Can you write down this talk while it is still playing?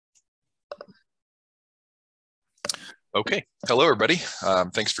Okay. Hello, everybody.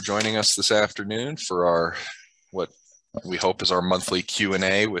 Thanks for joining us this afternoon for our what we hope is our monthly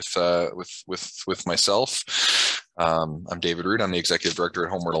Q&A with myself. I'm David Rout. I'm the Executive Director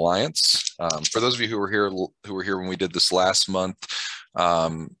at Homeward Alliance. For those of you who were here when we did this last month,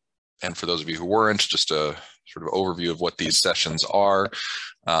 and for those of you who weren't, just a sort of overview of what these sessions are.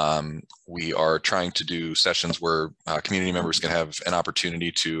 We are trying to do sessions where community members can have an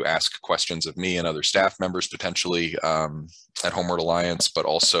opportunity to ask questions of me and other staff members potentially at Homeward Alliance, but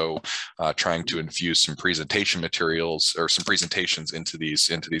also trying to infuse some presentation materials or some presentations into these.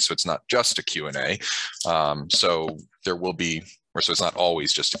 So it's not just a Q&A. So there will be, or so it's not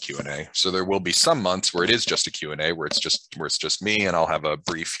always just a Q&A. So there will be some months where it is just a Q&A, where it's just me, and I'll have a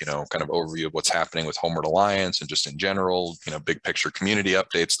brief, kind of overview of what's happening with Homeward Alliance and just in general, big picture community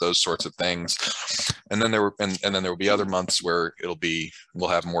updates, those sorts of things. And then there will be other months where we'll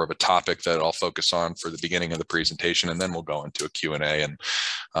have more of a topic that I'll focus on for the beginning of the presentation, and then we'll go into a Q&A. And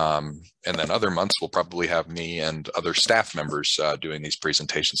then other months we'll probably have me and other staff members doing these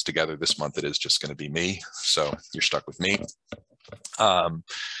presentations together. This month it is just going to be me, so you're stuck with me.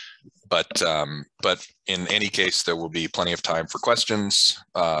 But in any case, there will be plenty of time for questions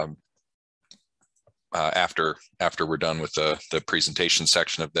after we're done with the presentation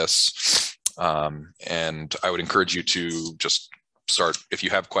section of this. And I would encourage you to just start, if you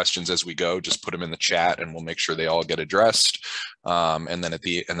have questions as we go, just put them in the chat, and we'll make sure they all get addressed. And then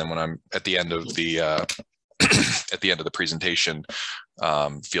when I'm at the end of the at the end of the presentation,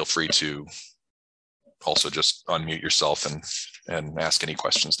 feel free to also just unmute yourself and ask any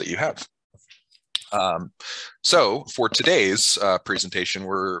questions that you have. So for today's presentation,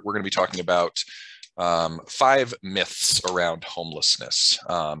 we're going to be talking about 5 myths around homelessness.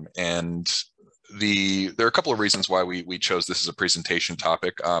 And there are a couple of reasons why we chose this as a presentation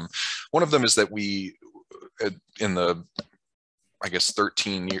topic. One of them is that we, in the, I guess,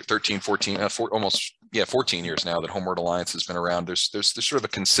 14 years now that Homeward Alliance has been around, there's sort of a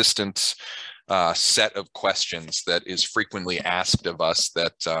consistent set of questions that is frequently asked of us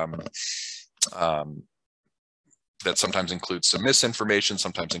that sometimes includes some misinformation,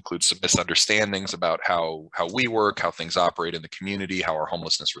 sometimes includes some misunderstandings about how we work, how things operate in the community, how our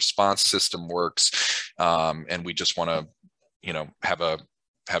homelessness response system works, and we just want to,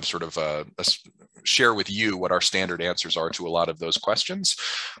 have sort of share with you what our standard answers are to a lot of those questions,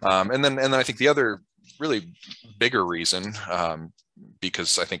 and then I think the other really bigger reason,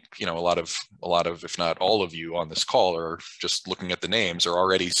 because I think, a lot of, if not all of you on this call, are just looking at the names, are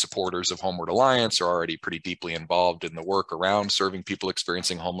already supporters of Homeward Alliance, are already pretty deeply involved in the work around serving people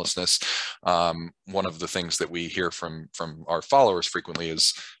experiencing homelessness. One of the things that we hear from our followers frequently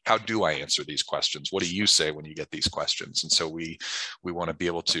is, how do I answer these questions? What do you say when you get these questions? And so we want to be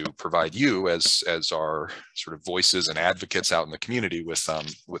able to provide you as our sort of voices and advocates out in the community with some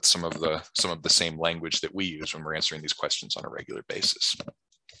of the same language that we use when we're answering these questions on a regular basis.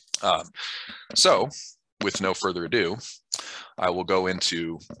 So with no further ado, I will go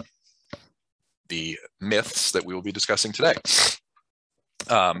into the myths that we will be discussing today.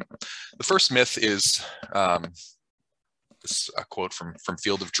 The first myth is this a quote from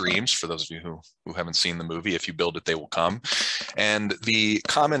Field of Dreams, for those of you who haven't seen the movie: "If you build it, they will come." And the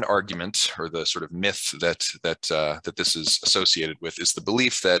common argument, or the sort of myth that this is associated with, is the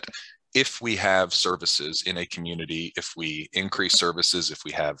belief that if we have services in a community, if we increase services,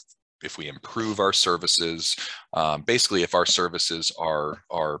 if we improve our services, basically if our services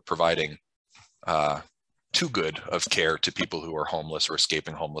are providing too good of care to people who are homeless or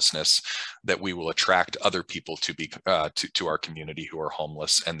escaping homelessness, that we will attract other people to our community who are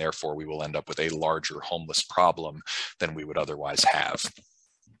homeless, and therefore we will end up with a larger homeless problem than we would otherwise have.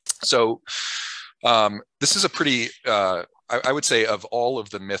 So this is a pretty, I would say, of all of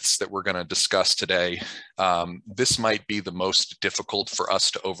the myths that we're going to discuss today, this might be the most difficult for us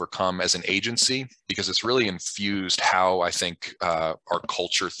to overcome as an agency, because it's really infused how I think our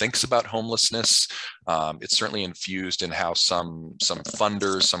culture thinks about homelessness. It's certainly infused in how some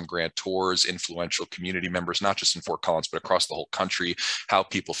funders, some grantors, influential community members, not just in Fort Collins, but across the whole country, how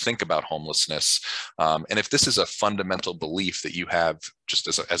people think about homelessness. And if this is a fundamental belief that you have just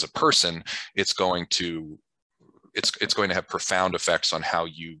as a person, it's going to have profound effects on how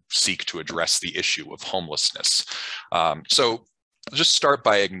you seek to address the issue of homelessness. So just start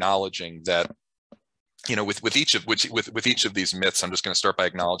by acknowledging that, with each of these myths, I'm just going to start by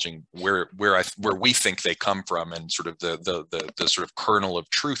acknowledging where we think they come from, and sort of the sort of kernel of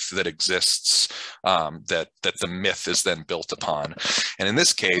truth that exists, that the myth is then built upon. And in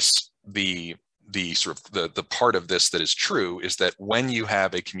this case, the the sort of the part of this that is true is that when you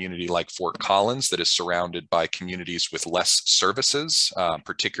have a community like Fort Collins that is surrounded by communities with less services,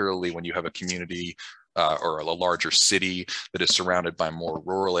 particularly when you have a community or a larger city that is surrounded by more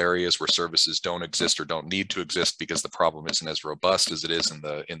rural areas where services don't exist or don't need to exist because the problem isn't as robust as it is in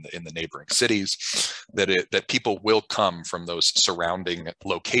the neighboring cities, that people will come from those surrounding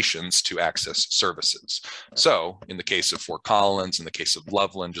locations to access services. So in the case of Fort Collins, in the case of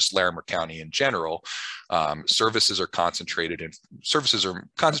Loveland, just Larimer County in general, services are concentrated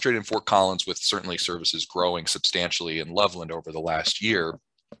in Fort Collins, with certainly services growing substantially in Loveland over the last year.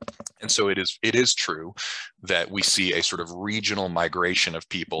 And so it is true that we see a sort of regional migration of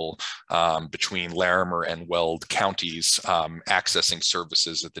people between Larimer and Weld counties accessing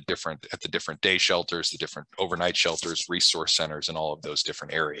services at the different day shelters, the different overnight shelters, resource centers, and all of those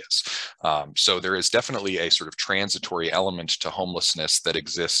different areas. So there is definitely a sort of transitory element to homelessness that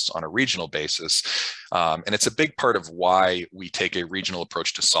exists on a regional basis. And it's a big part of why we take a regional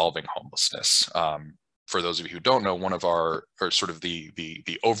approach to solving homelessness. For those of you who don't know, one of our sort of the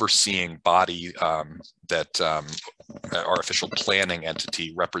overseeing body that our official planning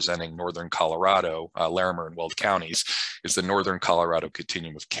entity representing Northern Colorado, Larimer and Weld counties, is the Northern Colorado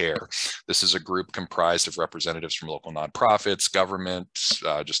Continuum of Care. This is a group comprised of representatives from local nonprofits, government,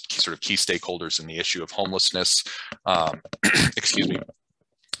 just sort of key stakeholders in the issue of homelessness. Excuse me.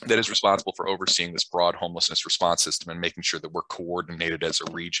 That is responsible for overseeing this broad homelessness response system and making sure that we're coordinated as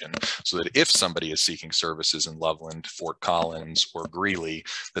a region, so that if somebody is seeking services in Loveland, Fort Collins, or Greeley,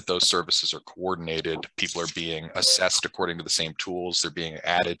 that those services are coordinated. People are being assessed according to the same tools. They're being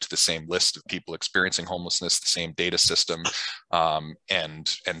added to the same list of people experiencing homelessness, the same data system. And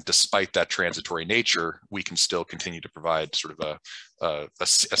despite that transitory nature, we can still continue to provide sort of a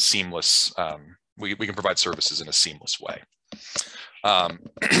seamless, we can provide services in a seamless way.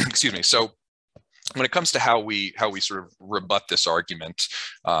 Excuse me. So when it comes to how we sort of rebut this argument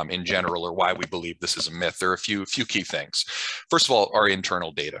in general, or why we believe this is a myth, there are a few key things. First of all, our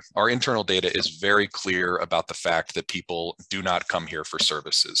internal data. Our internal data is very clear about the fact that people do not come here for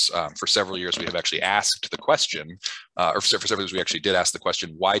services. For several years, we have actually asked the question, or for several years, we actually did ask the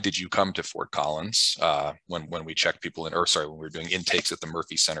question, why did you come to Fort Collins when we checked people in, or sorry, when we were doing intakes at the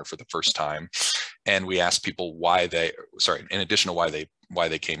Murphy Center for the first time. And we asked people why they, in addition to why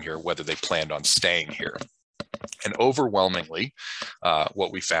they came here, whether they planned on staying here. And overwhelmingly,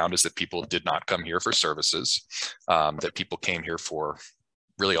 what we found is that people did not come here for services, that people came here for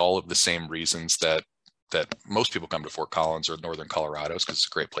really all of the same reasons that most people come to Fort Collins or Northern Colorado, because it's a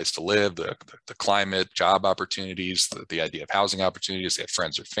great place to live, the climate, job opportunities, the idea of housing opportunities. They have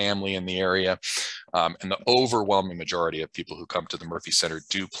friends or family in the area. And the overwhelming majority of people who come to the Murphy Center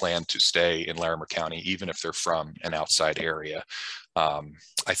do plan to stay in Larimer County, even if they're from an outside area.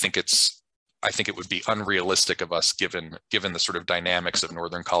 I think it would be unrealistic of us, given the sort of dynamics of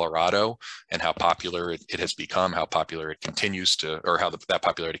Northern Colorado and how popular it has become, how popular it continues to, or how that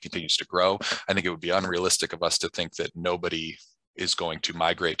popularity continues to grow. I think it would be unrealistic of us to think that nobody is going to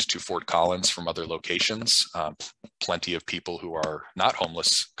migrate to Fort Collins from other locations. Plenty of people who are not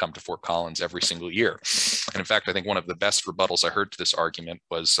homeless come to Fort Collins every single year. And in fact, I think one of the best rebuttals I heard to this argument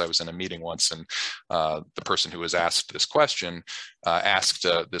was, I was in a meeting once, and the person who was asked this question asked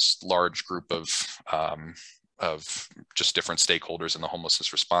this large group of just different stakeholders in the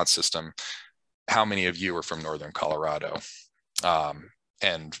homelessness response system, how many of you are from Northern Colorado?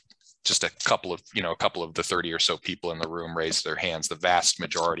 And just a couple of the 30 or so people in the room raised their hands. The vast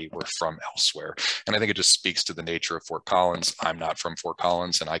majority were from elsewhere. And I think it just speaks to the nature of Fort Collins. I'm not from Fort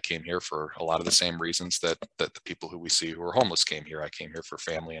Collins, and I came here for a lot of the same reasons that the people who we see who are homeless came here. I came here for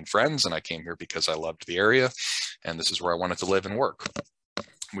family and friends, and I came here because I loved the area, and this is where I wanted to live and work.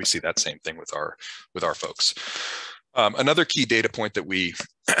 We see that same thing with our folks. Another key data point that we,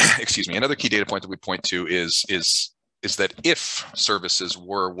 another key data point that we point to is that if services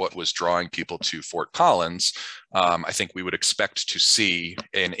were what was drawing people to Fort Collins, I think we would expect to see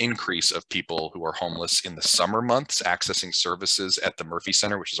an increase of people who are homeless in the summer months accessing services at the Murphy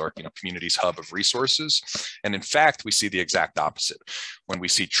Center, which is our community's hub of resources. And in fact, we see the exact opposite. When we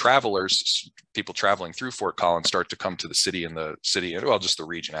see people traveling through Fort Collins start to come to the city, well, just the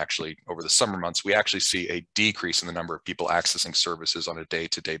region actually, over the summer months, we actually see a decrease in the number of people accessing services on a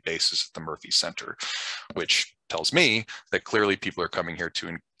day-to-day basis at the Murphy Center, which tells me that clearly people are coming here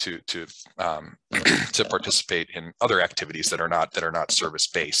to participate in other activities that are not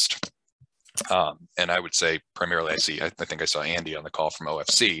service-based. And I would say primarily, I think I saw Andy on the call from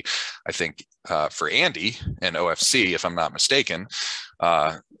OFC. I think for Andy and OFC, if I'm not mistaken,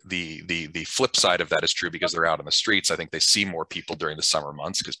 the flip side of that is true because they're out on the streets. I think they see more people during the summer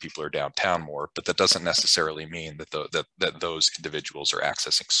months because people are downtown more, but that doesn't necessarily mean that that those individuals are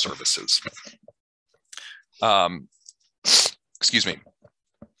accessing services. Excuse me.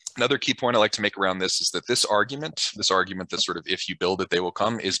 Another key point I like to make around this is that this argument that sort of if you build it, they will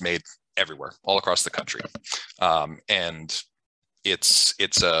come, is made everywhere, all across the country, and it's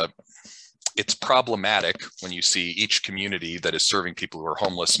problematic when you see each community that is serving people who are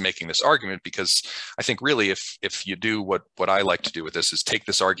homeless making this argument, because I think really if you do what I like to do with this is take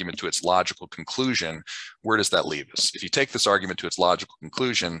this argument to its logical conclusion, where does that leave us? If you take this argument to its logical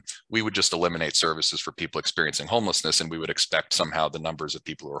conclusion, we would just eliminate services for people experiencing homelessness, and we would expect somehow the numbers of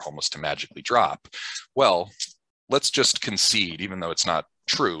people who are homeless to magically drop. Well, let's just concede, even though it's not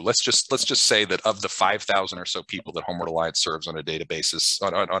true. Let's just say that of the 5,000 or so people that Homeward Alliance serves on a daily basis,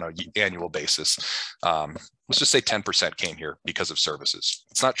 on an annual basis, let's just say 10% came here because of services.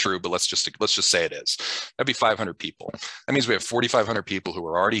 It's not true, but let's just say it is. That'd be 500 people. That means we have 4,500 people who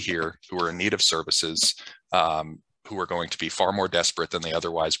are already here, who are in need of services, who are going to be far more desperate than they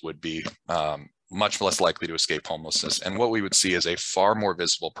otherwise would be. Much less likely to escape homelessness. And what we would see is a far more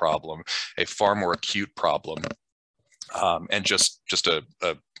visible problem, a far more acute problem, and just a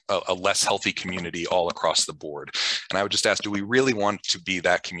less healthy community all across the board. And I would just ask, do we really want to be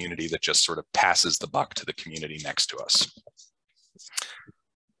that community that just sort of passes the buck to the community next to us?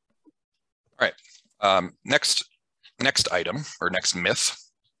 All right, next item, or next myth,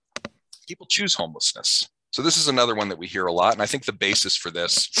 people choose homelessness. So this is another one that we hear a lot, and I think the basis for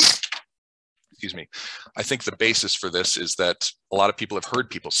this, I think the basis for this is that a lot of people have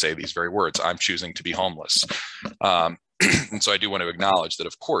heard people say these very words, I'm choosing to be homeless. And so I do want to acknowledge that,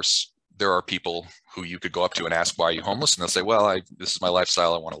 of course, there are people who you could go up to and ask, why are you homeless? And they'll say, well, this is my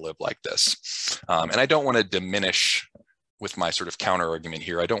lifestyle, I want to live like this. And I don't want to diminish, with my sort of counter argument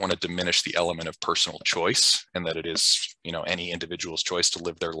here, I don't want to diminish the element of personal choice, and that it is, any individual's choice to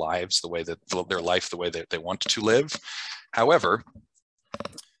live their lives the way that they want to live. However,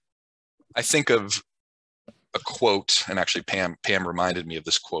 I think of a quote, and actually Pam reminded me of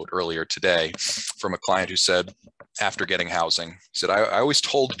this quote earlier today from a client who said, after getting housing, he said, I always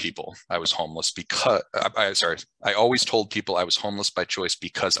told people I was homeless because, I always told people I was homeless by choice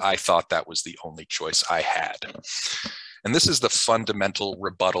because I thought that was the only choice I had. And this is the fundamental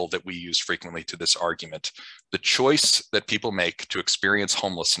rebuttal that we use frequently to this argument. The choice that people make to experience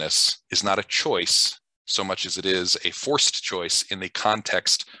homelessness is not a choice so much as it is a forced choice in the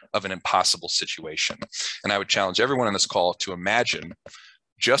context of an impossible situation. And I would challenge everyone on this call to imagine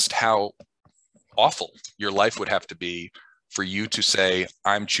just how awful your life would have to be for you to say,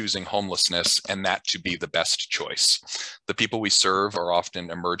 I'm choosing homelessness, and that to be the best choice. The people we serve are often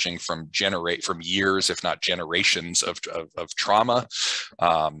emerging from years, if not generations of trauma.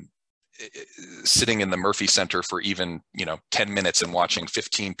 Sitting in the Murphy Center for even 10 minutes and watching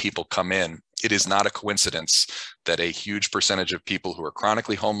 15 people come in, it is not a coincidence that a huge percentage of people who are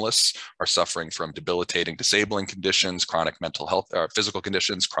chronically homeless are suffering from debilitating, disabling conditions, chronic mental health, physical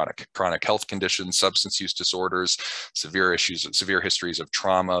conditions, chronic health conditions, substance use disorders, severe histories of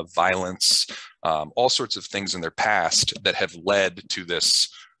trauma, violence, all sorts of things in their past that have led to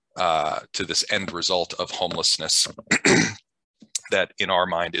this end result of homelessness. That in our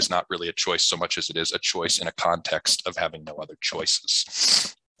mind is not really a choice so much as it is a choice in a context of having no other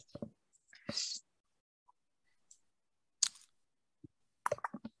choices.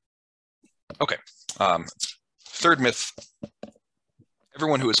 Okay, third myth,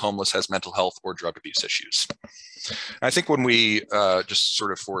 everyone who is homeless has mental health or drug abuse issues. I think when we just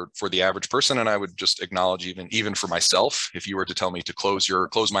sort of for the average person, and I would just acknowledge even for myself, if you were to tell me to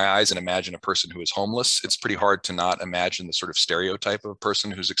close my eyes and imagine a person who is homeless, it's pretty hard to not imagine the sort of stereotype of a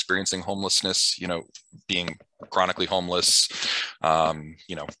person who's experiencing homelessness, being chronically homeless,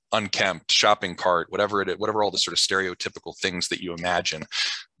 unkempt, shopping cart, whatever all the sort of stereotypical things that you imagine.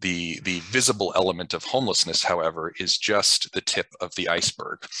 The visible element of homelessness, however, is just the tip of the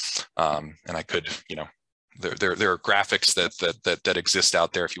iceberg. And I could, there are graphics that exist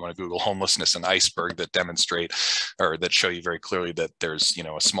out there if you want to Google homelessness and iceberg that demonstrate or that show you very clearly that there's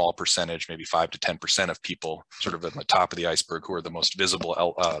a small percentage, maybe 5 to 10% of people sort of at the top of the iceberg who are the most visible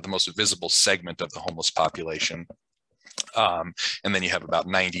segment of the homeless population. And then you have about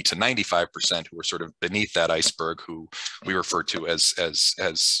 90 to 95% who are sort of beneath that iceberg, who we refer to as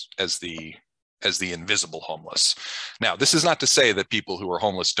the invisible homeless. Now, this is not to say that people who are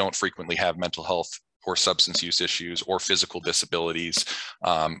homeless don't frequently have mental health or substance use issues or physical disabilities.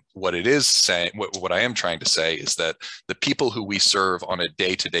 What it is saying, what I am trying to say is that the people who we serve on a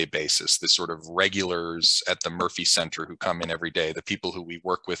day-to-day basis, the sort of regulars at the Murphy Center who come in every day, the people who we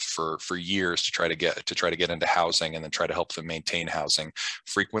work with for years to try to get into housing and then try to help them maintain housing,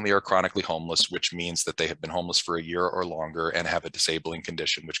 frequently are chronically homeless, which means that they have been homeless for a year or longer and have a disabling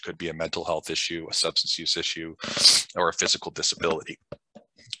condition, which could be a mental health issue, a substance use issue, or a physical disability.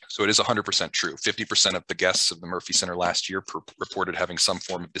 So it is 100% true. 50% of the guests of the Murphy Center last year reported having some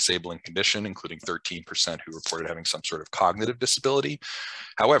form of disabling condition, including 13% who reported having some sort of cognitive disability.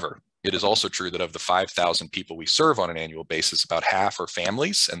 However, it is also true that of the 5,000 people we serve on an annual basis, about half are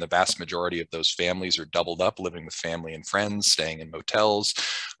families, and the vast majority of those families are doubled up, living with family and friends, staying in motels,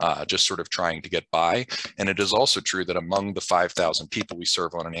 just sort of trying to get by. And it is also true that among the 5,000 people we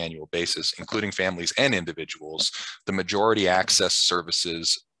serve on an annual basis, including families and individuals, the majority access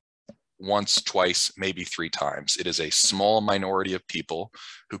services once, twice, maybe 3 times. It is a small minority of people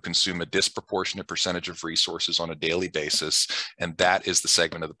who consume a disproportionate percentage of resources on a daily basis, and that is the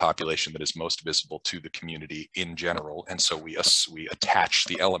segment of the population that is most visible to the community in general. And so we attach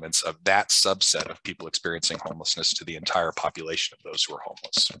the elements of that subset of people experiencing homelessness to the entire population of those who are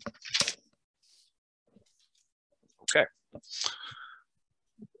homeless. Okay.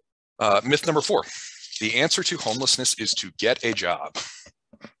 Myth number 4. The answer to homelessness is to get a job.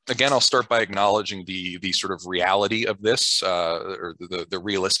 Again, I'll start by acknowledging the sort of reality of this, or the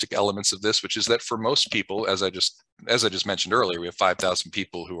realistic elements of this, which is that for most people, as I just mentioned earlier, we have 5,000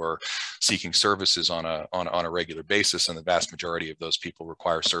 people who are seeking services on a regular basis, and the vast majority of those people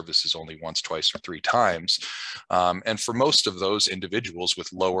require services only once, twice, or 3 times. And for most of those individuals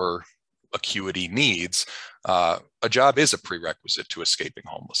with lower acuity needs, a job is a prerequisite to escaping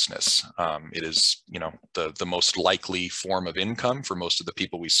homelessness. It is, the most likely form of income for most of the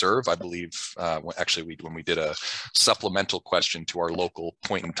people we serve. I believe, actually, when we did a supplemental question to our local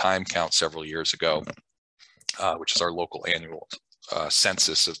point in time count several years ago, which is our local annual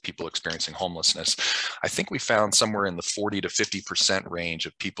census of people experiencing homelessness, I think we found somewhere in the 40 to 50% range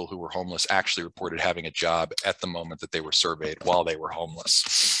of people who were homeless actually reported having a job at the moment that they were surveyed while they were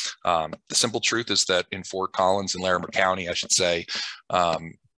homeless. The simple truth is that in Fort Collins and Larimer County, I should say,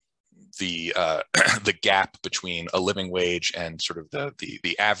 the gap between a living wage and sort of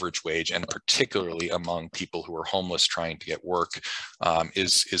the average wage, and particularly among people who are homeless trying to get work,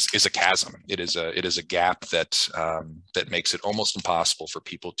 is a chasm. It is a gap that makes it almost impossible for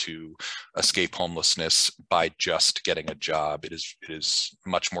people to escape homelessness by just getting a job. It is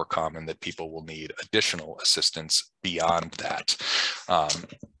much more common that people will need additional assistance beyond that.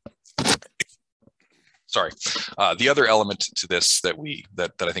 Sorry. The other element to this that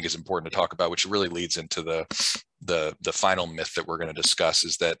I think is important to talk about, which really leads into the final myth that we're going to discuss,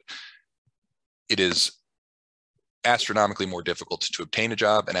 is that it is astronomically more difficult to obtain a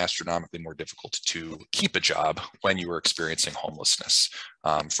job and astronomically more difficult to keep a job when you are experiencing homelessness.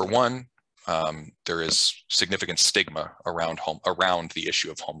 For one, there is significant stigma around the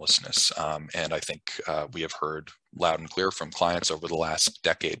issue of homelessness, and I think we have heard loud and clear from clients over the last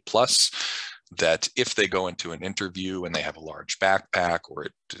decade plus that if they go into an interview and they have a large backpack, or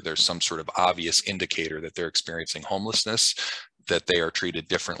there's some sort of obvious indicator that they're experiencing homelessness, that they are treated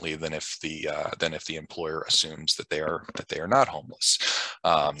differently than if the employer assumes that they are not homeless.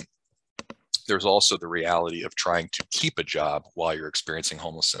 There's also the reality of trying to keep a job while you're experiencing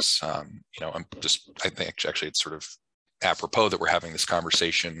homelessness. I think actually it's sort of apropos that we're having this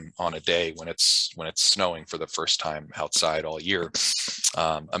conversation on a day when it's snowing for the first time outside all year.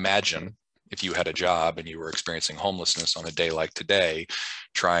 Imagine if you had a job and you were experiencing homelessness on a day like today,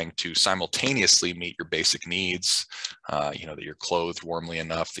 trying to simultaneously meet your basic needs, that you're clothed warmly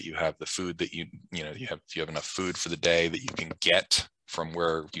enough, that you have the food that you have enough food for the day, that you can get from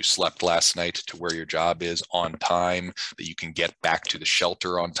where you slept last night to where your job is on time, that you can get back to the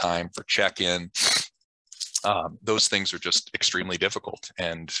shelter on time for check-in. Those things are just extremely difficult.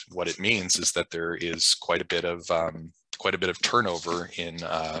 And what it means is that there is quite a bit of turnover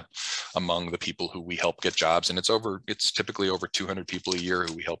among the people who we help get jobs. And it's typically over 200 people a year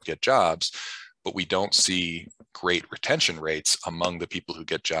who we help get jobs, but we don't see great retention rates among the people who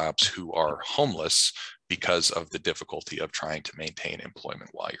get jobs who are homeless because of the difficulty of trying to maintain employment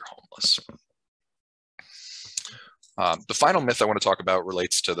while you're homeless. The final myth I want to talk about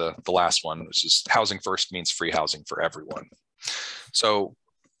relates to the last one, which is housing first means free housing for everyone. So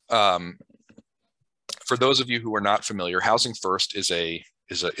for those of you who are not familiar, housing first is a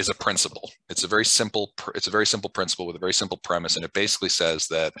principle. It's a very simple principle with a very simple premise, and it basically says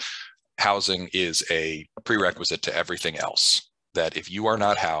that housing is a prerequisite to everything else. That if you are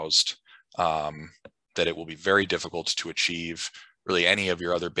not housed, that it will be very difficult to achieve really any of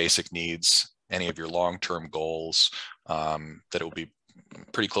your other basic needs, any of your long-term goals, that it will be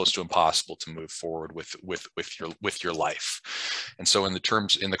pretty close to impossible to move forward with your life. And so in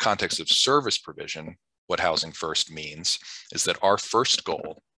the context of service provision, what Housing First means is that our first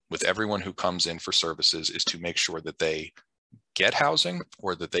goal with everyone who comes in for services is to make sure that they get housing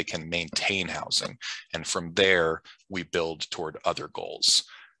or that they can maintain housing. And from there, we build toward other goals.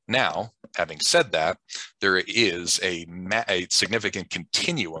 Now, having said that, there is a significant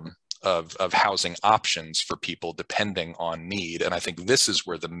continuum of housing options for people depending on need. And I think this is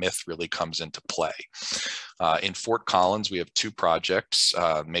where the myth really comes into play. In Fort Collins, we have two projects,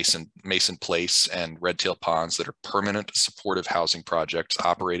 Mason Place and Red Tail Ponds, that are permanent supportive housing projects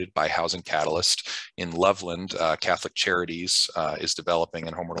operated by Housing Catalyst. In Loveland, Catholic Charities is developing,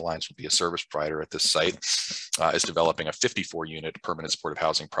 and Homeward Alliance will be a service provider at this site, is developing a 54-unit permanent supportive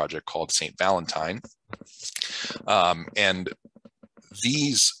housing project called St. Valentine. And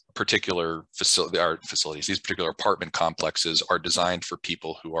these particular facilities, these particular apartment complexes are designed for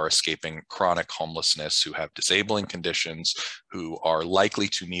people who are escaping chronic homelessness, who have disabling conditions, who are likely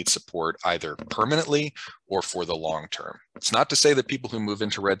to need support either permanently or for the long term. It's not to say that people who move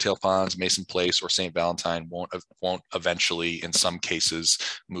into Red Tail Ponds, Mason Place, or St. Valentine won't eventually, in some cases,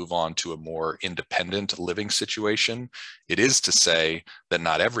 move on to a more independent living situation. It is to say that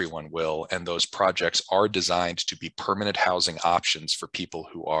not everyone will, and those projects are designed to be permanent housing options for people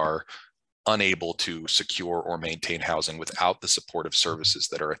who are unable to secure or maintain housing without the supportive services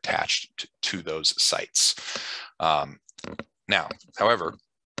that are attached to those sites. Now, however,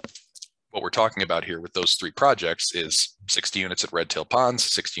 what we're talking about here with those three projects is 60 units at Red Tail Ponds,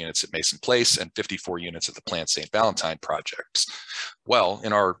 60 units at Mason Place, and 54 units at the Plant St. Valentine projects. Well,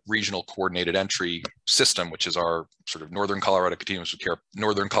 in our regional coordinated entry system, which is our sort of Northern Colorado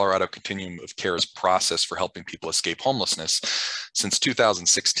Continuum of Care's process for helping people escape homelessness, since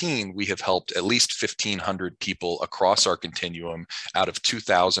 2016, we have helped at least 1,500 people across our continuum out of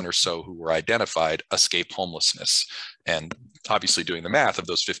 2,000 or so who were identified escape homelessness. And obviously, doing the math, of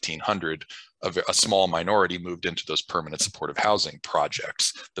those 1,500, a small minority moved into those permanent supportive housing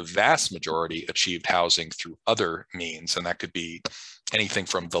projects. The vast majority achieved housing through other means, and that could be anything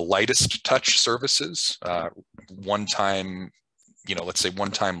from the lightest touch services, one-time, let's say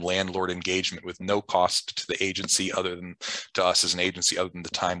one-time landlord engagement with no cost to the agency other than to us as an agency, other than the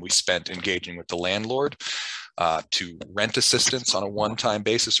time we spent engaging with the landlord, to rent assistance on a one-time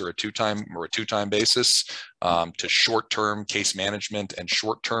basis or a two-time basis, to short-term case management and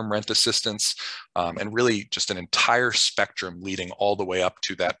short-term rent assistance, and really just an entire spectrum leading all the way up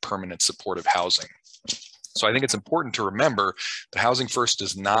to that permanent supportive housing. So I think it's important to remember that Housing First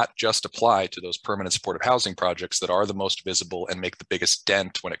does not just apply to those permanent supportive housing projects that are the most visible and make the biggest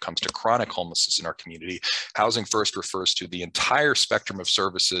dent when it comes to chronic homelessness in our community. Housing First refers to the entire spectrum of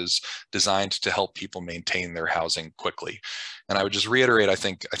services designed to help people maintain their housing quickly. And I would just reiterate, I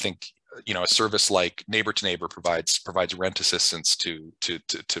think a service like Neighbor to Neighbor provides rent assistance to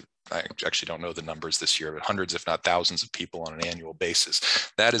I actually don't know the numbers this year, but hundreds, if not thousands, of people on an annual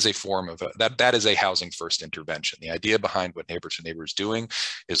basis. That is a form of that is a Housing First intervention. The idea behind what Neighbor to Neighbor is doing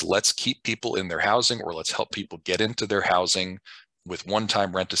is let's keep people in their housing, or let's help people get into their housing with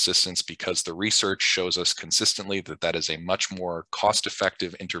one-time rent assistance, because the research shows us consistently that that is a much more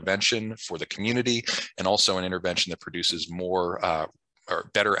cost-effective intervention for the community, and also an intervention that produces more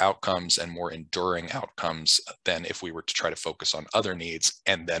or better outcomes and more enduring outcomes than if we were to try to focus on other needs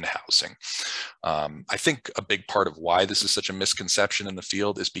and then housing. I think a big part of why this is such a misconception in the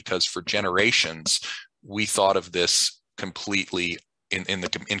field is because for generations, we thought of this completely in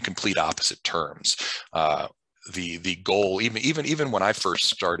complete opposite terms. The goal, even when I first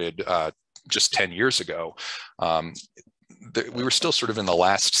started just 10 years ago, we were still sort of in the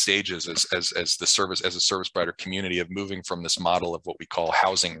last stages as a service provider community of moving from this model of what we call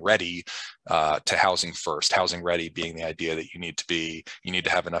housing ready to Housing First. Housing ready being the idea that you need to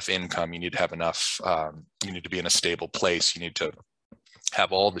have enough income, you need to have enough, you need to be in a stable place, you need to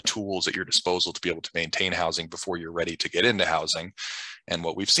have all the tools at your disposal to be able to maintain housing before you're ready to get into housing. And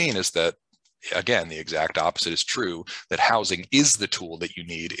what we've seen is that, again, the exact opposite is true, that housing is the tool that you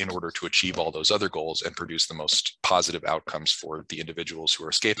need in order to achieve all those other goals and produce the most positive outcomes for the individuals who are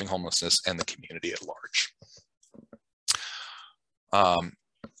escaping homelessness and the community at large.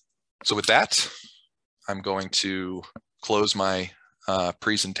 So with that, I'm going to close my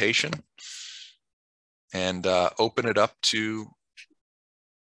presentation and open it up to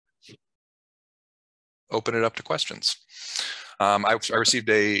questions. I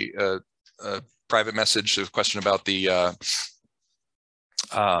received a private message, a question about the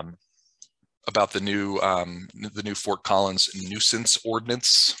about the new Fort Collins nuisance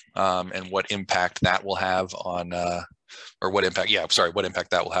ordinance, and what impact that will have on, what impact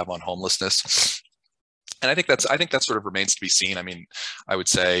that will have on homelessness. And I think that sort of remains to be seen. I mean, I would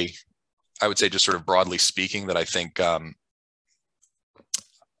say just sort of broadly speaking that I think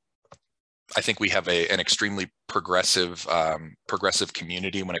we have an extremely progressive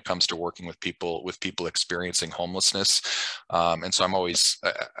community when it comes to working with people experiencing homelessness, and so I'm always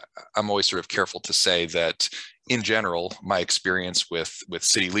sort of careful to say that in general, my experience with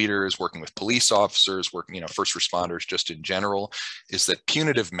city leaders, working with police officers, working, first responders, just in general, is that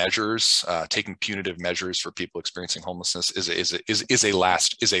punitive measures, taking punitive measures for people experiencing homelessness is a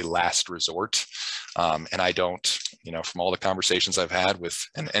last resort. And I don't, from all the conversations I've had with,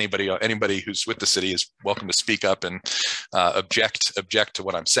 and anybody who's with the city is welcome to speak up and object to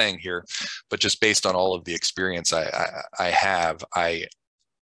what I'm saying here, but just based on all of the experience I have, I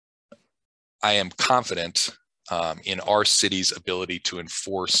am confident in our city's ability to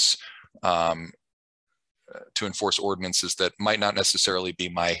enforce ordinances that might not necessarily be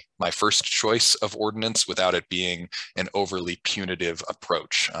my first choice of ordinance without it being an overly punitive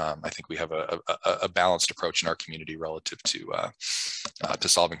approach. I think we have a balanced approach in our community relative to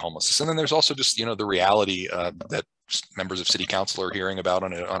solving homelessness. And then there's also just the reality that members of city council are hearing about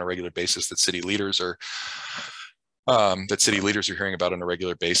on a regular basis, that city leaders are hearing about on a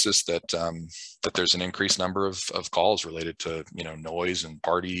regular basis, that there's an increased number of calls related to noise and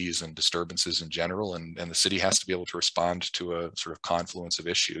parties and disturbances in general, and the city has to be able to respond to a sort of confluence of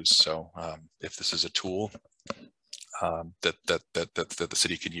issues. So if this is a tool that the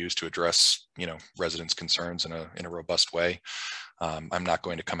city can use to address residents' concerns in a robust way, I'm not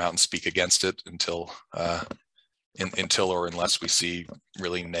going to come out and speak against it until or unless we see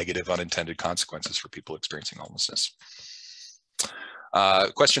really negative unintended consequences for people experiencing homelessness. A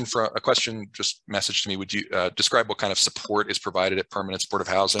question just messaged to me. Would you describe what kind of support is provided at permanent supportive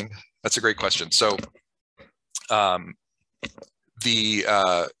housing? That's a great question. So I'll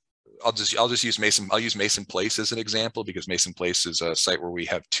just use Mason Place as an example, because Mason Place is a site where we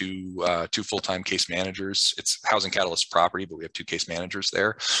have two full-time case managers. It's Housing Catalyst property, but we have two case managers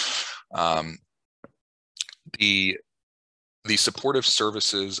there. The supportive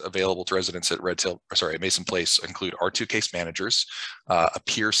services available to residents at Mason Place include our two case managers, a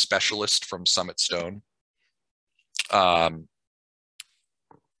peer specialist from Summit Stone, a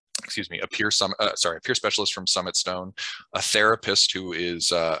peer specialist from Summit Stone, a therapist who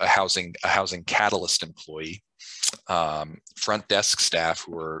is a housing catalyst employee, front desk staff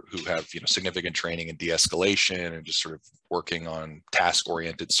who have significant training in de-escalation and just sort of working on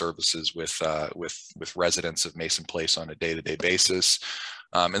task-oriented services with residents of Mason Place on a day-to-day basis.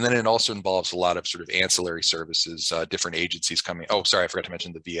 And then it also involves a lot of sort of ancillary services, different agencies coming. Oh, sorry, I forgot to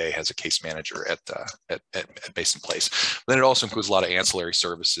mention the VA has a case manager at Mason Place. But then it also includes a lot of ancillary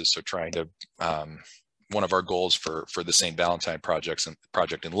services. So trying to, one of our goals for the St. Valentine project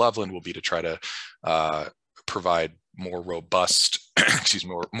in Loveland will be to try to provide more robust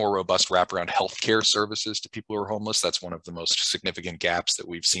wraparound healthcare services to people who are homeless. That's one of the most significant gaps that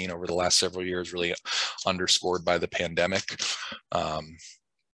we've seen over the last several years, really underscored by the pandemic.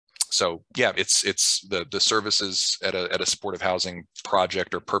 So yeah, it's the services at a supportive housing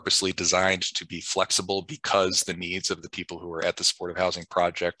project are purposely designed to be flexible because the needs of the people who are at the supportive housing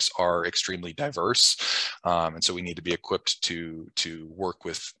projects are extremely diverse, and so we need to be equipped to work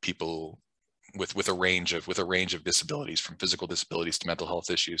with people with a range of disabilities, from physical disabilities to mental health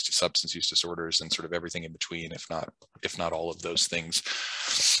issues to substance use disorders and sort of everything in between, if not all of those things,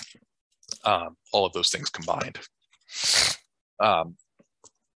 combined.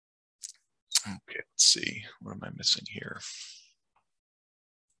 Okay, let's see, what am I missing here?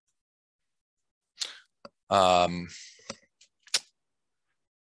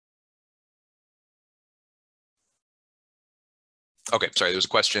 Okay, sorry, there was a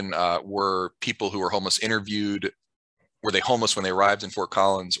question, were people who were homeless interviewed, were they homeless when they arrived in Fort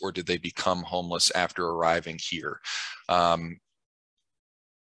Collins, or did they become homeless after arriving here?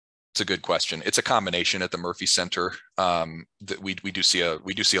 It's a good question. It's a combination at the Murphy Center. That we do see a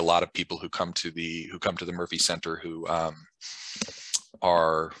lot of people who come to the Murphy Center who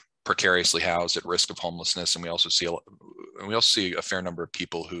are precariously housed at risk of homelessness, and we also see a fair number of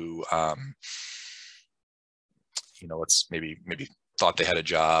people who let's maybe thought they had a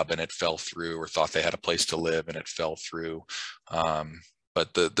job and it fell through, or thought they had a place to live and it fell through.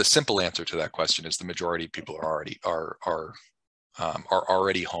 But the simple answer to that question is the majority of people are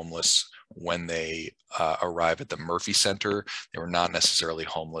already homeless when they arrive at the Murphy Center. They were not necessarily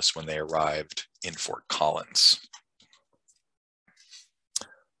homeless when they arrived in Fort Collins.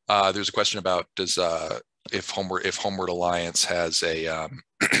 There's a question about if Homeward Alliance has a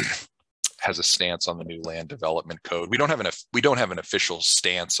has a stance on the new land development code. We don't have an official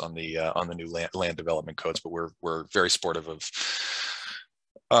stance on the new land development codes, but we're very supportive of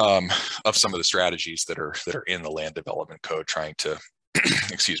some of the strategies that are in the land development code, trying to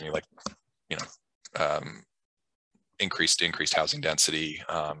excuse me, like, you know, increased housing density,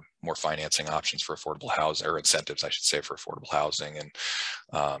 more financing options for affordable housing, or incentives, I should say, for affordable housing, and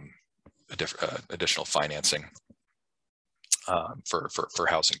additional financing for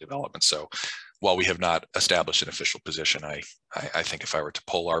housing development. So while we have not established an official position, I think if I were to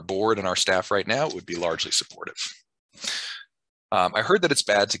poll our board and our staff right now, it would be largely supportive. I heard that it's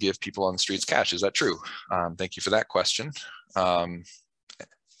bad to give people on the streets cash. Is that true? Thank you for that question.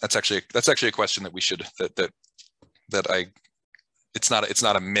 That's actually a question that we should it's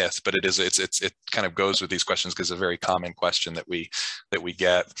not a myth, but it kind of goes with these questions because it's a very common question that we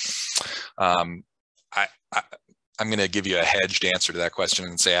get. I'm going to give you a hedged answer to that question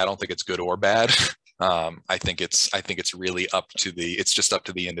and say I don't think it's good or bad. I think it's really it's just up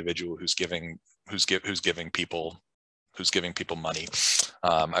to the individual who's giving people money.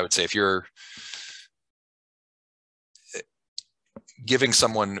 I would say if you're giving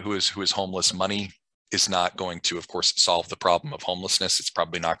someone who is homeless money is not going to, of course, solve the problem of homelessness. It's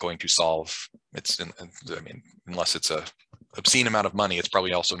probably not going to solve unless it's a obscene amount of money, it's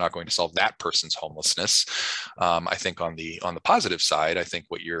probably also not going to solve that person's homelessness. I think on the positive side, I think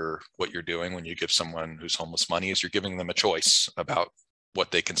what you're doing when you give someone who's homeless money is you're giving them a choice about what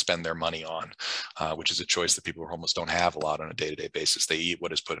they can spend their money on, which is a choice that people who are homeless don't have a lot on a day-to-day basis. They eat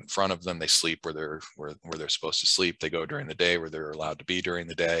what is put in front of them. They sleep where they're supposed to sleep. They go during the day where they're allowed to be during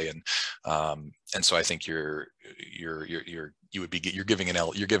the day. And so I think you're giving an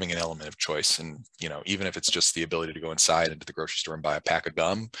element of choice. And, you know, even if it's just the ability to go inside into the grocery store and buy a pack of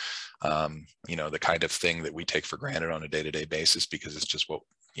gum, you know, the kind of thing that we take for granted on a day-to-day basis because it's just what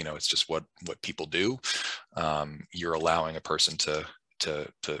people do. You're allowing a person to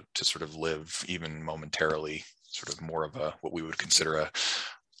sort of live even momentarily, sort of more of what we would consider a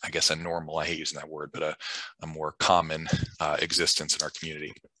normal, I hate using that word, but a more common existence in our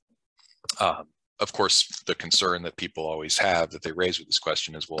community. Of course, the concern that people always have that they raise with this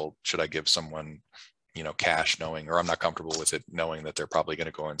question is, well, should I give someone, you know, cash or I'm not comfortable with it, knowing that they're probably going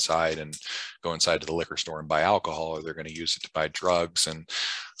to go inside to the liquor store and buy alcohol, or they're going to use it to buy drugs. And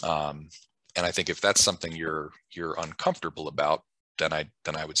I think if that's something you're uncomfortable about, then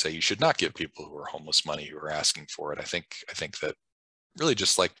I would say you should not give people who are homeless money who are asking for it. I think that really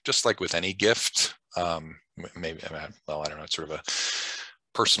just like with any gift, maybe, I don't know, it's sort of a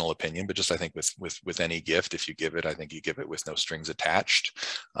personal opinion, but just I think with any gift, if you give it, I think you give it with no strings attached,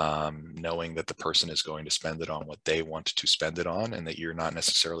 knowing that the person is going to spend it on what they want to spend it on, and that you're not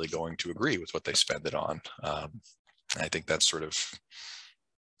necessarily going to agree with what they spend it on. I think that's sort of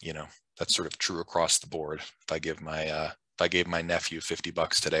true across the board. If I gave my nephew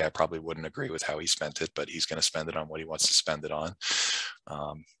 $50 today, I probably wouldn't agree with how he spent it, but he's going to spend it on what he wants to spend it on.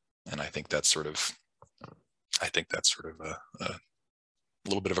 And I think that's sort of a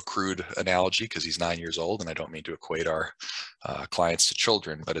little bit of a crude analogy because he's 9 years old, and I don't mean to equate our clients to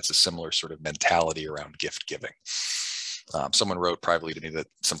children, but it's a similar sort of mentality around gift giving. Someone wrote privately to me that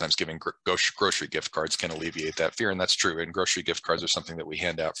sometimes giving grocery gift cards can alleviate that fear, and that's true. And grocery gift cards are something that we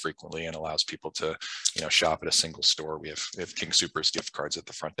hand out frequently and allows people to, you know, shop at a single store. We have King Soopers gift cards at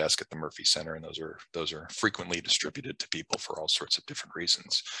the front desk at the Murphy Center, and those are frequently distributed to people for all sorts of different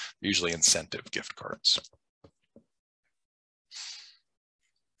reasons, usually incentive gift cards.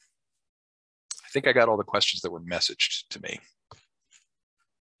 I think I got all the questions that were messaged to me.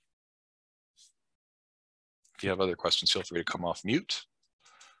 If you have other questions, feel free to come off mute.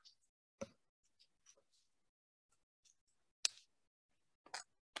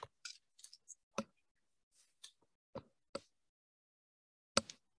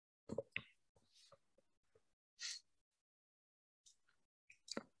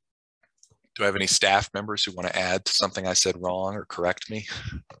 Do I have any staff members who want to add to something I said wrong or correct me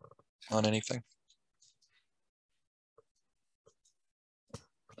on anything?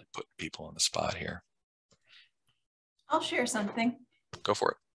 Put people on the spot here. I'll share something. Go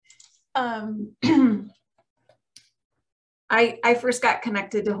for it. I first got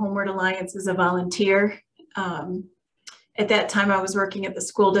connected to Homeward Alliance as a volunteer. At that time, I was working at the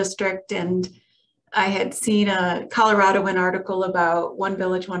school district, and I had seen a Coloradoan article about One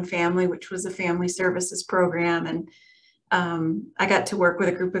Village, One Family, which was a family services program. And I got to work with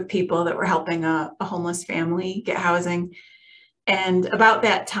a group of people that were helping a homeless family get housing. And about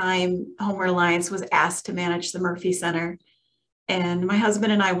that time, Homeward Alliance was asked to manage the Murphy Center. and my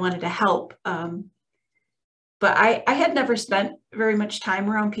husband and I wanted to help. But I had never spent very much time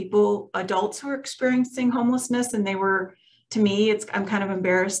around people, adults who were experiencing homelessness. And they were, to me, I'm kind of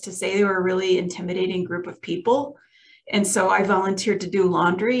embarrassed to say, they were a really intimidating group of people. And so I volunteered to do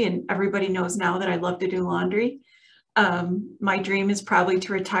laundry, and everybody knows now that I love to do laundry. My dream is probably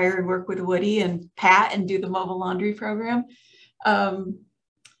to retire and work with Woody and Pat and do the mobile laundry program.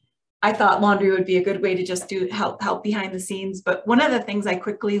 I thought laundry would be a good way to just help behind the scenes. But one of the things I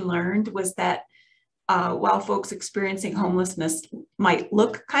quickly learned was that while folks experiencing homelessness might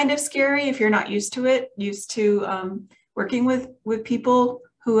look kind of scary if you're not used to it, working with people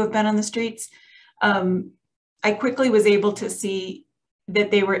who have been on the streets, I quickly was able to see that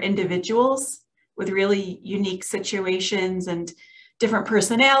they were individuals with really unique situations and different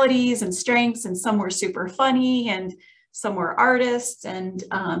personalities and strengths, and some were super funny, and some were artists, and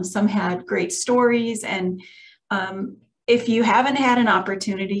some had great stories. And if you haven't had an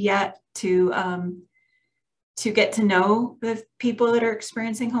opportunity yet to get to know the people that are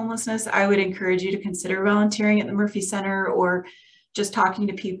experiencing homelessness, I would encourage you to consider volunteering at the Murphy Center, or just talking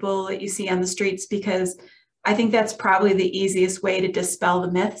to people that you see on the streets, because I think that's probably the easiest way to dispel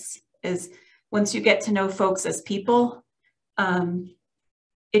the myths. Is once you get to know folks as people, a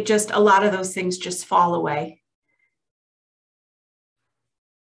lot of those things just fall away.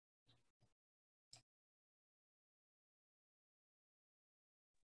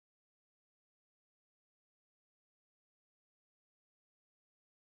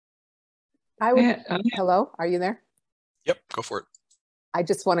 Hello, are you there? Yep, go for it. I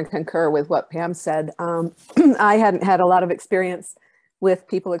just want to concur with what Pam said. I hadn't had a lot of experience with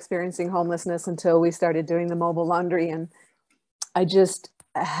people experiencing homelessness until we started doing the mobile laundry. And I just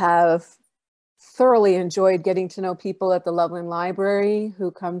have thoroughly enjoyed getting to know people at the Loveland Library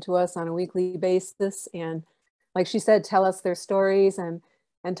who come to us on a weekly basis. And like she said, tell us their stories and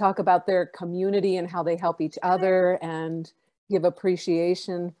talk about their community and how they help each other, and give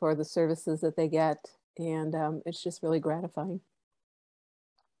appreciation for the services that they get. And it's just really gratifying.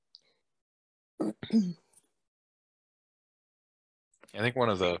 I think one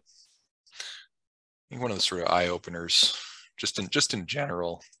of the sort of eye openers, just in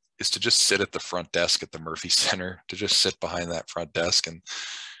general, is to just sit at the front desk at the Murphy Center, to just sit behind that front desk. And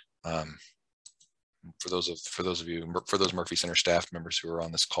for those Murphy Center staff members who are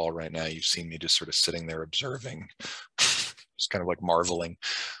on this call right now, you've seen me just sort of sitting there observing, just kind of like marveling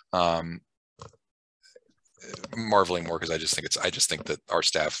more, because I just think that our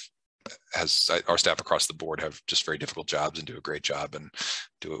staff across the board have just very difficult jobs and do a great job and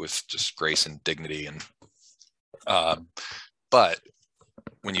do it with just grace and dignity. And but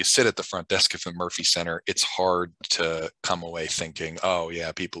when you sit at the front desk of the Murphy Center, it's hard to come away thinking, oh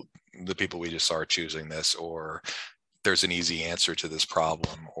yeah, the people we just saw are choosing this, or there's an easy answer to this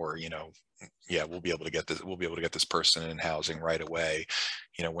problem, or, yeah, we'll be able to get this person in housing right away.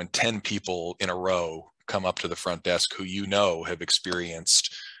 When 10 people in a row come up to the front desk who have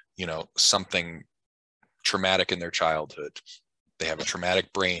experienced something traumatic in their childhood, they have a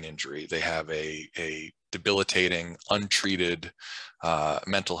traumatic brain injury, they have a debilitating, untreated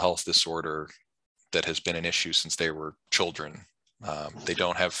mental health disorder that has been an issue since they were children. They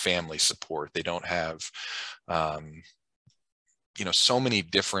don't have family support. They don't have, so many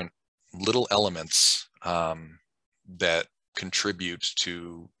different little elements that contribute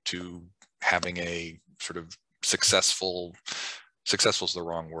to having a sort of successful is the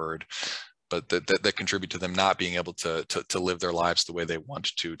wrong word, but that contribute to them not being able to live their lives the way they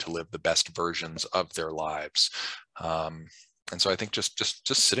want to live the best versions of their lives. And so I think just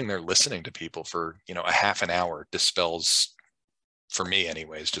sitting there listening to people for a half an hour dispels, for me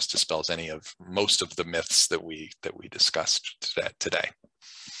anyways, just dispels most of the myths that we discussed today.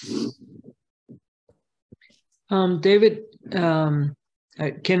 David,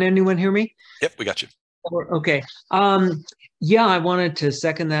 can anyone hear me? Yep, we got you. Okay. Yeah, I wanted to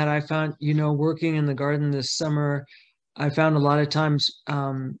second that. I found, working in the garden this summer, I found a lot of times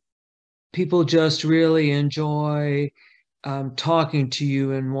people just really enjoy talking to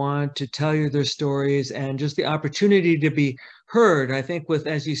you and want to tell you their stories, and just the opportunity to be heard. I think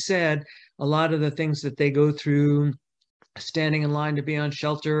as you said, a lot of the things that they go through, standing in line to be on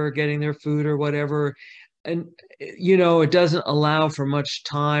shelter or getting their food or whatever, and it doesn't allow for much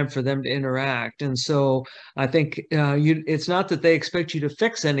time for them to interact. And so I think it's not that they expect you to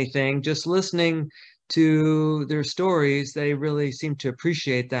fix anything, just listening to their stories, they really seem to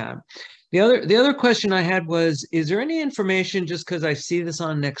appreciate that. The other question I had was, is there any information, just because I see this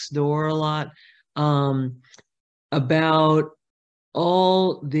on Nextdoor a lot, about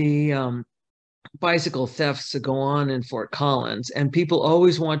all the bicycle thefts that go on in Fort Collins, and people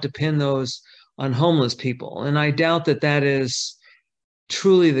always want to pin those on homeless people. And I doubt that that is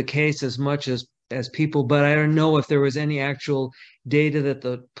truly the case as much as people, but I don't know if there was any actual data that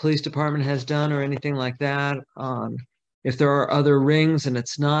the police department has done or anything like that. If there are other rings and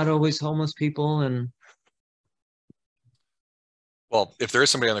it's not always homeless people. And well, if there is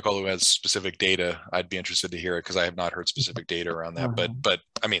somebody on the call who has specific data, I'd be interested to hear it, because I have not heard specific data around that. But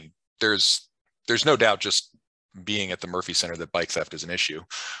I mean, there's no doubt, just being at the Murphy Center, that bike theft is an issue.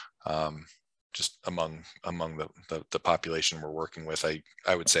 Just among the population we're working with,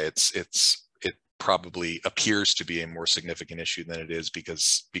 I would say it probably appears to be a more significant issue than it is,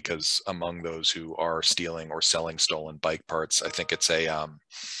 because among those who are stealing or selling stolen bike parts, I think it's a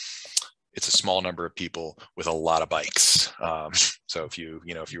small number of people with a lot of bikes. So if you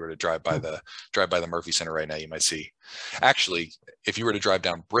were to drive by the Murphy Center right now, you might see, actually, if you were to drive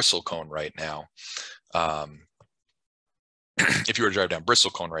down Bristlecone right now,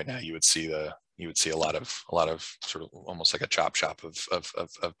 you would see a lot of sort of almost like a chop shop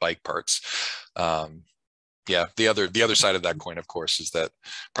of bike parts. Yeah, the other side of that coin, of course, is that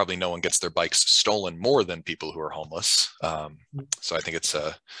probably no one gets their bikes stolen more than people who are homeless. So I think it's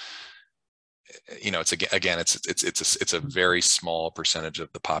a very small percentage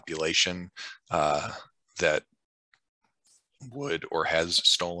of the population that would or has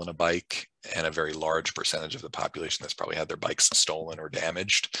stolen a bike, and a very large percentage of the population that's probably had their bikes stolen or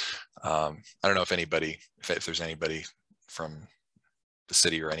damaged. I don't know if there's anybody from the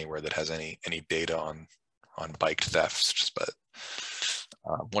city or anywhere that has any data on bike thefts, but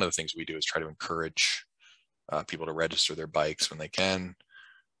one of the things we do is try to encourage people to register their bikes when they can.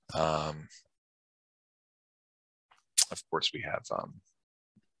 Of course, we have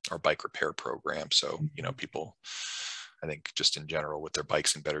our bike repair program. So, people, I think, just in general, with their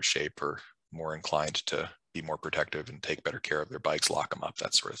bikes in better shape, are more inclined to be more protective and take better care of their bikes, lock them up,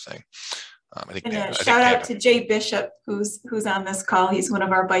 that sort of thing. I think. And shout out to Jay Bishop, who's on this call. He's one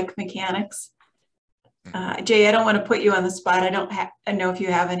of our bike mechanics. Jay, I don't want to put you on the spot. I know if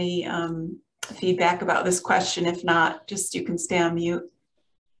you have any feedback about this question. If not, just you can stay on mute.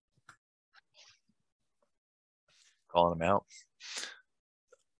 Calling them out.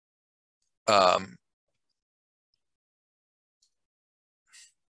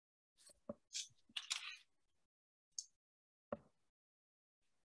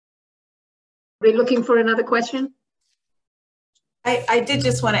 We're looking for another question. I did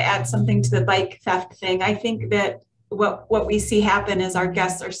just want to add something to the bike theft thing. I think that what we see happen is our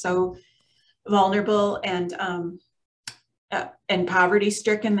guests are so vulnerable and poverty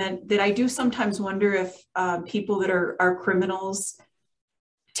stricken that I do sometimes wonder if people that are criminals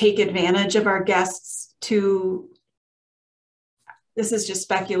take advantage of our guests this is just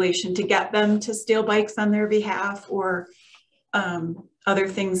speculation, to get them to steal bikes on their behalf, or other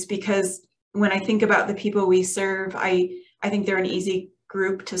things, because when I think about the people we serve, I think they're an easy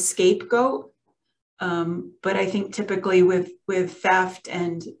group to scapegoat. But I think typically with theft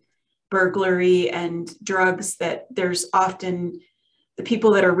and burglary and drugs, that there's often the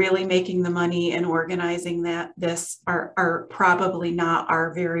people that are really making the money and organizing this are probably not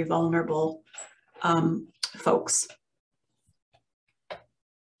our very vulnerable folks.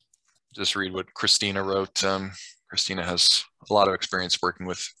 Just read what Christina wrote. Christina has a lot of experience working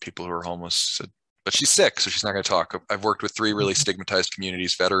with people who are homeless, but she's sick, so she's not going to talk. I've worked with 3 really stigmatized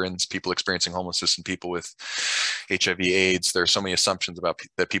communities: veterans, people experiencing homelessness, and people with HIV/AIDS. There are so many assumptions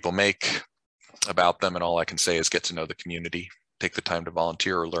that people make about them, and all I can say is get to know the community. Take the time to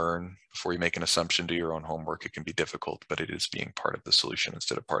volunteer or learn before you make an assumption. Do your own homework. It can be difficult, but it is being part of the solution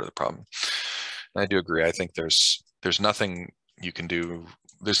instead of part of the problem. And I do agree. I think there's nothing you can do.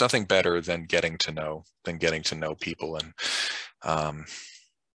 There's nothing better than getting to know people. And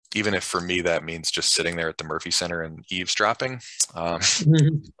even if for me that means just sitting there at the Murphy Center and eavesdropping,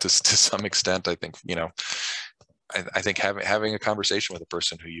 to some extent, I think, I think having a conversation with a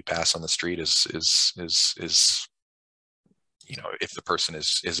person who you pass on the street is if the person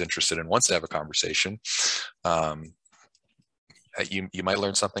is interested and wants to have a conversation, you might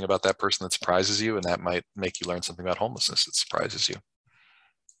learn something about that person that surprises you, and that might make you learn something about homelessness that surprises you.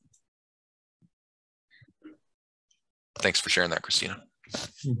 Thanks for sharing that, Christina.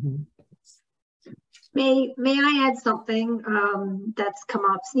 May I add something that's come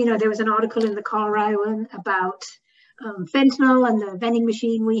up? There was an article in the Colorado about fentanyl and the vending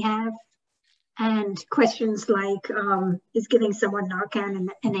machine we have, and questions like, is giving someone Narcan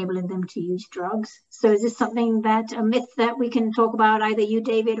and enabling them to use drugs? So is this something that a myth that we can talk about, either you,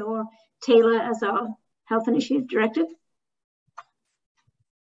 David, or Taylor as our Health Initiative Director?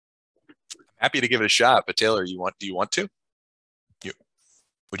 Happy to give it a shot, but Taylor, do you want to?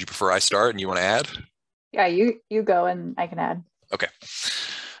 Would you prefer I start and you want to add? Yeah, you go and I can add. Okay.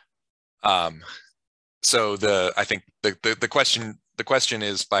 So I think the question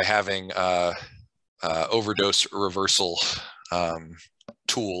is, by having overdose reversal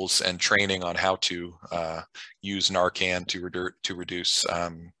tools and training on how to use Narcan to reduce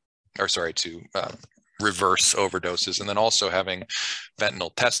reverse overdoses, and then also having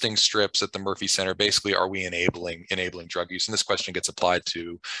fentanyl testing strips at the Murphy Center. Basically, are we enabling drug use? And this question gets applied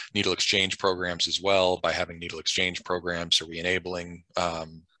to needle exchange programs as well. By having needle exchange programs, are we enabling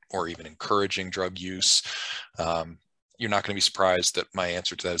or even encouraging drug use? You're not going to be surprised that my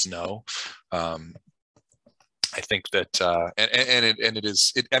answer to that is no. I think that,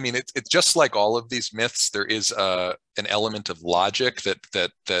 it's just like all of these myths. There is an element of logic that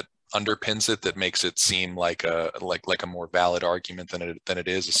underpins it, that makes it seem like a more valid argument than it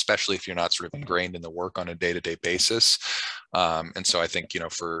is, especially if you're not sort of ingrained in the work on a day-to-day basis. And so I think,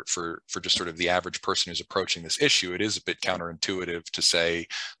 for just sort of the average person who's approaching this issue, it is a bit counterintuitive to say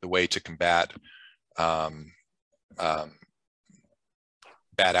the way to combat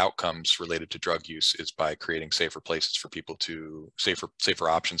bad outcomes related to drug use is by creating safer options for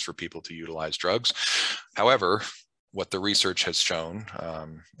people to utilize drugs. However, what the research has shown,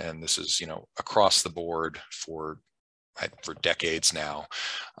 and this is across the board for decades now,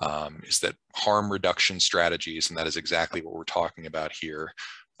 is that harm reduction strategies, and that is exactly what we're talking about here,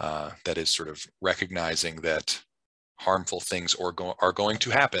 that is sort of recognizing that harmful things are going to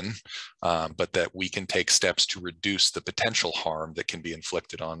happen, but that we can take steps to reduce the potential harm that can be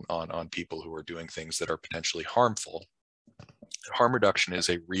inflicted on people who are doing things that are potentially harmful. Harm reduction is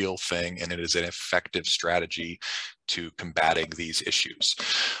a real thing, and it is an effective strategy to combating these issues.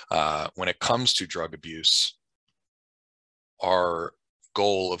 When it comes to drug abuse, our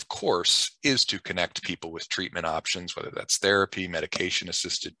goal, of course, is to connect people with treatment options, whether that's therapy,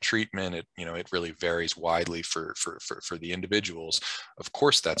 medication-assisted treatment. It really varies widely for the individuals. Of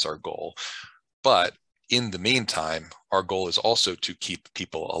course, that's our goal. But in the meantime, our goal is also to keep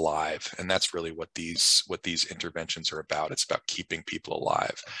people alive. And that's really what these interventions are about. It's about keeping people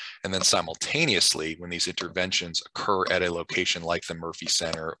alive. And then simultaneously, when these interventions occur at a location like the Murphy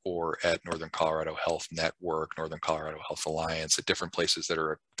Center or at Northern Colorado Health Network, Northern Colorado Health Alliance, at different places that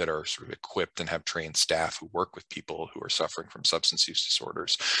are sort of equipped and have trained staff who work with people who are suffering from substance use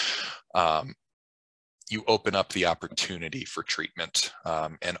disorders, you open up the opportunity for treatment.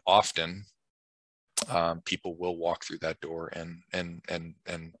 And often, people will walk through that door and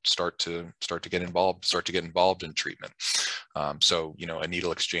start to get involved in treatment. So a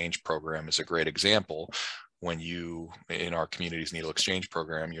needle exchange program is a great example. When in our community's needle exchange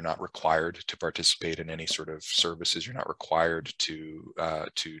program, you're not required to participate in any sort of services. You're not required to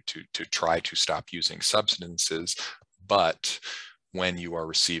try to stop using substances. But when you are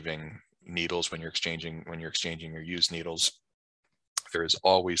receiving needles, when you're exchanging your used needles, there is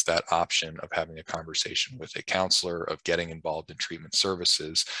always that option of having a conversation with a counselor, of getting involved in treatment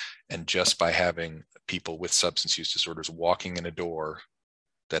services. And just by having people with substance use disorders walking in a door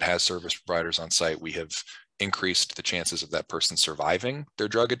that has service providers on site, we have increased the chances of that person surviving their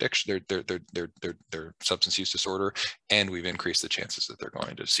drug addiction, their substance use disorder, and we've increased the chances that they're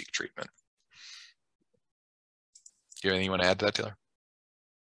going to seek treatment. Do you have anything you want to add to that, Taylor?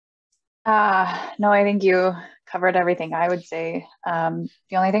 No, I think you covered everything I would say. The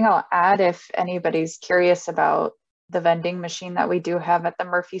only thing I'll add, if anybody's curious about the vending machine that we do have at the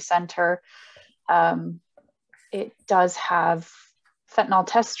Murphy Center, it does have fentanyl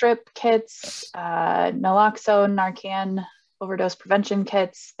test strip kits, naloxone, Narcan overdose prevention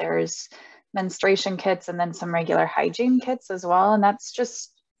kits. There's menstruation kits, and then some regular hygiene kits as well. And that's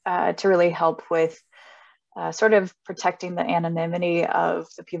just to really help with sort of protecting the anonymity of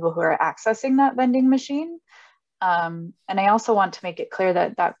the people who are accessing that vending machine. And I also want to make it clear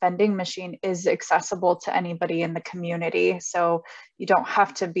that that vending machine is accessible to anybody in the community. So you don't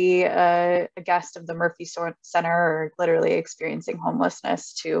have to be a guest of the Murphy Center or literally experiencing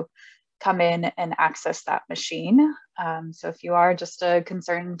homelessness to come in and access that machine. So if you are just a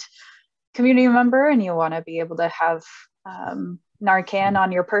concerned community member and you want to be able to have Narcan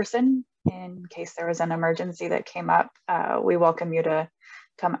on your person in case there was an emergency that came up, we welcome you to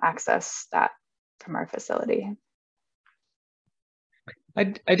come access that from our facility. I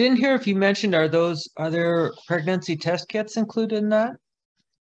didn't hear if you mentioned, are there pregnancy test kits included in that?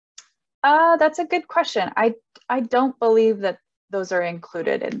 That's a good question. I don't believe that those are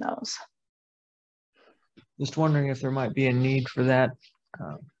included in those. Just wondering if there might be a need for that,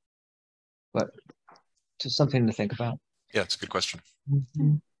 but just something to think about. Yeah, it's a good question.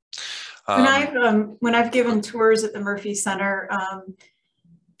 Mm-hmm. When I've given tours at the Murphy Center,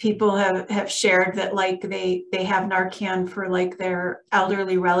 people have shared that like they have Narcan for like their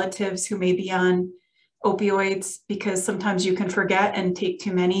elderly relatives who may be on opioids, because sometimes you can forget and take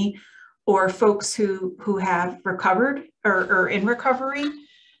too many, or folks who have recovered or in recovery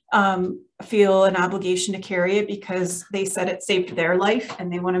feel an obligation to carry it because they said it saved their life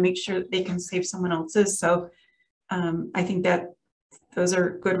and they want to make sure that they can save someone else's. So I think that those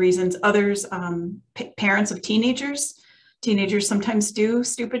are good reasons. Others, parents of teenagers sometimes do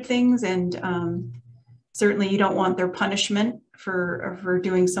stupid things, and certainly you don't want their punishment for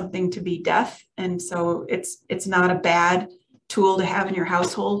doing something to be death. And so it's not a bad tool to have in your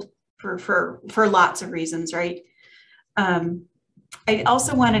household for lots of reasons, right? I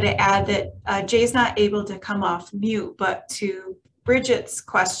also wanted to add that Jay's not able to come off mute, but to Bridget's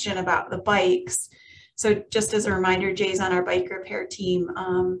question about the bikes. So just as a reminder, Jay's on our bike repair team.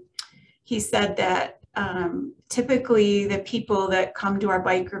 He said that typically the people that come to our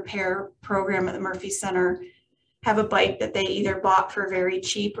bike repair program at the Murphy Center have a bike that they either bought for very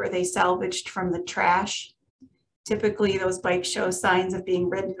cheap or they salvaged from the trash. Typically those bikes show signs of being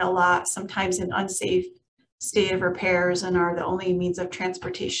ridden a lot, sometimes in unsafe state of repairs, and are the only means of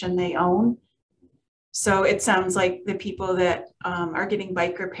transportation they own. So it sounds like the people that are getting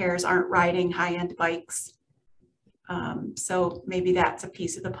bike repairs aren't riding high-end bikes. So maybe that's a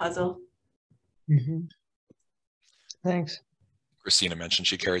piece of the puzzle. Mm-hmm. Thanks. Christina mentioned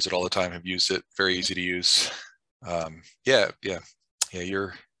she carries it all the time, have used it, very easy to use.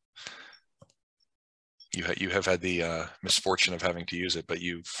 You have had the misfortune of having to use it, but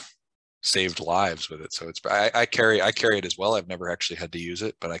you've saved lives with it. So it's I carry it as well. I've never actually had to use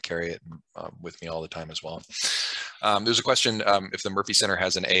it, but I carry it with me all the time as well. There's a question if the Murphy Center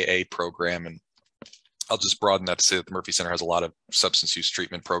has an AA program, and I'll just broaden that to say that the Murphy Center has a lot of substance use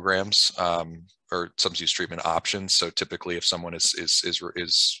treatment programs or substance use treatment options. So typically, if someone typically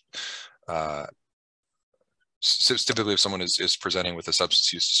if someone is presenting with a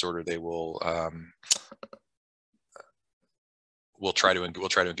substance use disorder, they will we'll try to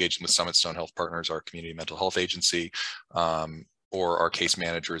engage them with Summit Stone Health Partners, our community mental health agency, or our case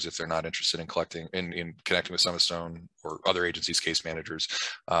managers if they're not interested in connecting with Summit Stone or other agencies' case managers.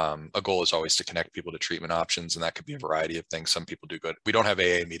 A goal is always to connect people to treatment options, and that could be a variety of things. Some people do good. We don't have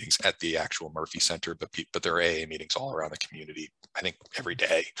AA meetings at the actual Murphy Center, but there are AA meetings all around the community, I think every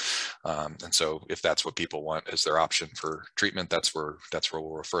day. And so if that's what people want as their option for treatment, that's where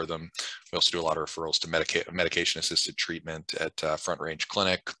we'll refer them. We also do a lot of referrals to medication-assisted treatment at Front Range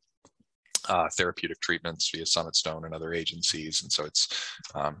Clinic, therapeutic treatments via Summit Stone and other agencies. And so it's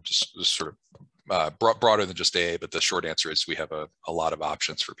just sort of broader than just AA, but the short answer is we have a lot of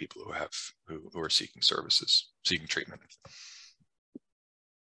options for people who are seeking treatment.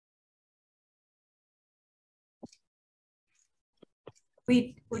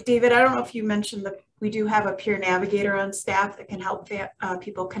 David, I don't know if you mentioned that we do have a peer navigator on staff that can help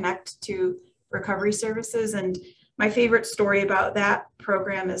people connect to recovery services. And my favorite story about that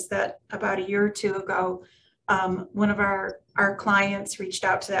program is that about a year or two ago, one of our clients reached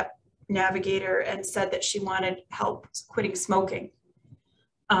out to that navigator and said that she wanted help quitting smoking.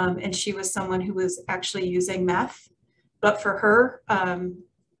 And she was someone who was actually using meth. But for her,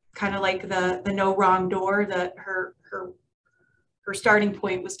 kind of like the no wrong door, that her starting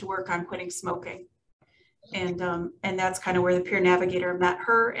point was to work on quitting smoking. And that's kind of where the peer navigator met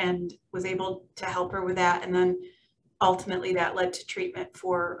her and was able to help her with that. And then ultimately that led to treatment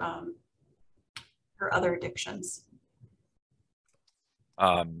for her other addictions.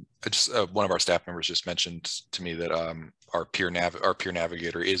 One of our staff members just mentioned to me that our peer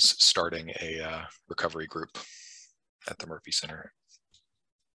navigator is starting a recovery group at the Murphy Center.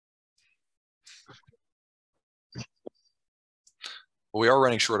 Well, we are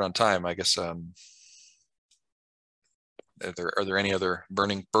running short on time. I guess are there any other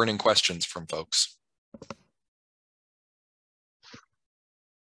burning questions from folks?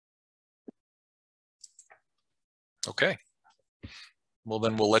 Okay. Well,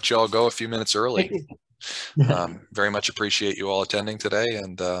 then we'll let you all go a few minutes early. Very much appreciate you all attending today,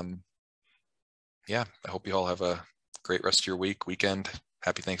 and yeah, I hope you all have a great rest of your weekend.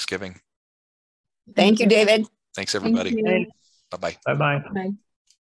 Happy Thanksgiving. Thank you, David. Thanks, everybody. Thank you. Bye-bye. Bye-bye. Bye.